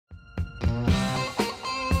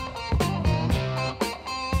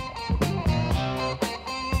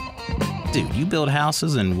Dude, you build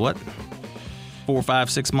houses in what? 4, 5,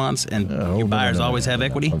 6 months, and your buyers always have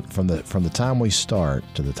equity? From the time we start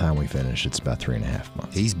to the time we finish, it's about 3.5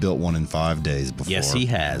 months. He's built one in 5 days before. Yes, he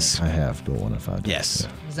has. I have built one in 5 days. Yes.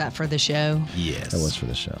 Yeah. Was that for the show? Yes. That was for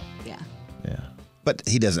the show. Yeah. Yeah. But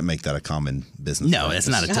he doesn't make that a common business. No, it's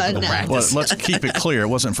not a typical No. practice. Well, let's keep it clear. It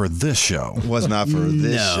wasn't for this show. It was not for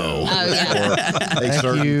this No. show. Oh, yeah.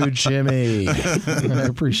 Thank you, Jimmy. I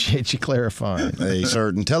appreciate you clarifying. A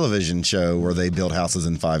certain television show where they build houses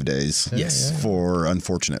in 5 days. Yes. For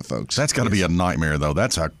unfortunate folks. That's got to be a nightmare, though.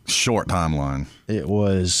 That's a short timeline. It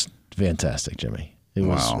was fantastic, Jimmy. It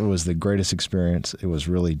was the greatest experience. It was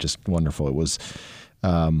really just wonderful. It was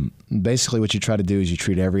basically what you try to do is you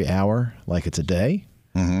treat every hour like it's a day,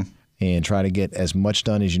 and try to get as much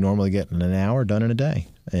done as you normally get in an hour done in a day.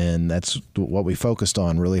 And that's what we focused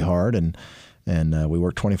on really hard. And we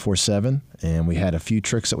worked 24/7. And we had a few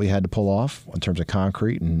tricks that we had to pull off in terms of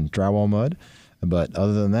concrete and drywall mud. But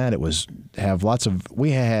other than that,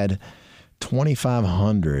 we had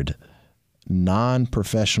 2,500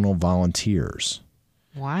 non-professional volunteers.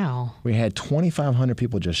 Wow. We had 2,500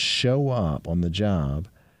 people just show up on the job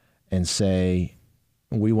and say,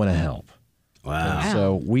 we want to help. Wow.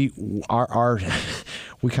 So we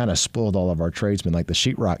kind of spoiled all of our tradesmen, like the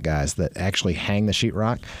sheetrock guys that actually hang the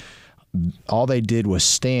sheetrock. All they did was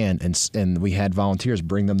stand, and we had volunteers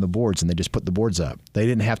bring them the boards, and they just put the boards up. They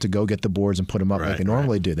didn't have to go get the boards and put them up like they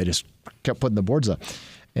normally do. They just kept putting the boards up.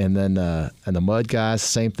 And then and the mud guys,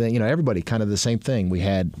 same thing. Everybody kind of the same thing. We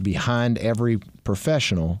had behind every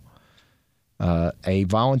professional a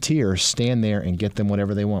volunteer stand there and get them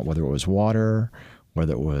whatever they want, whether it was water,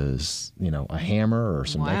 whether it was a hammer or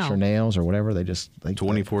some extra nails or whatever. They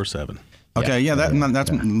 24/7. Okay, that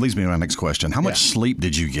leads me to my next question. How much sleep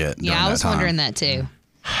did you get during Yeah, I was that time? wondering that too.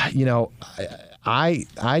 I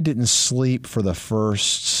didn't sleep for the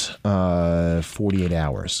first 48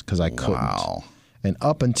 hours because I couldn't. Wow. And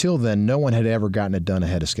up until then, no one had ever gotten it done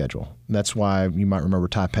ahead of schedule. That's why you might remember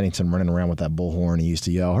Ty Pennington running around with that bullhorn. He used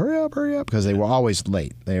to yell, hurry up, because they were always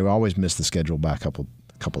late. They always missed the schedule by a couple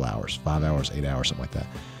hours, 5 hours, 8 hours, something like that.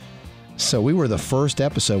 So we were the first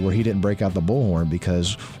episode where he didn't break out the bullhorn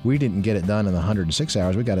because we didn't get it done in 106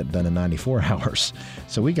 hours. We got it done in 94 hours.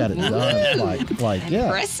 So we got it done like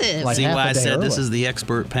Impressive. like See half why a I day said this early. is the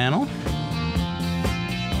expert panel?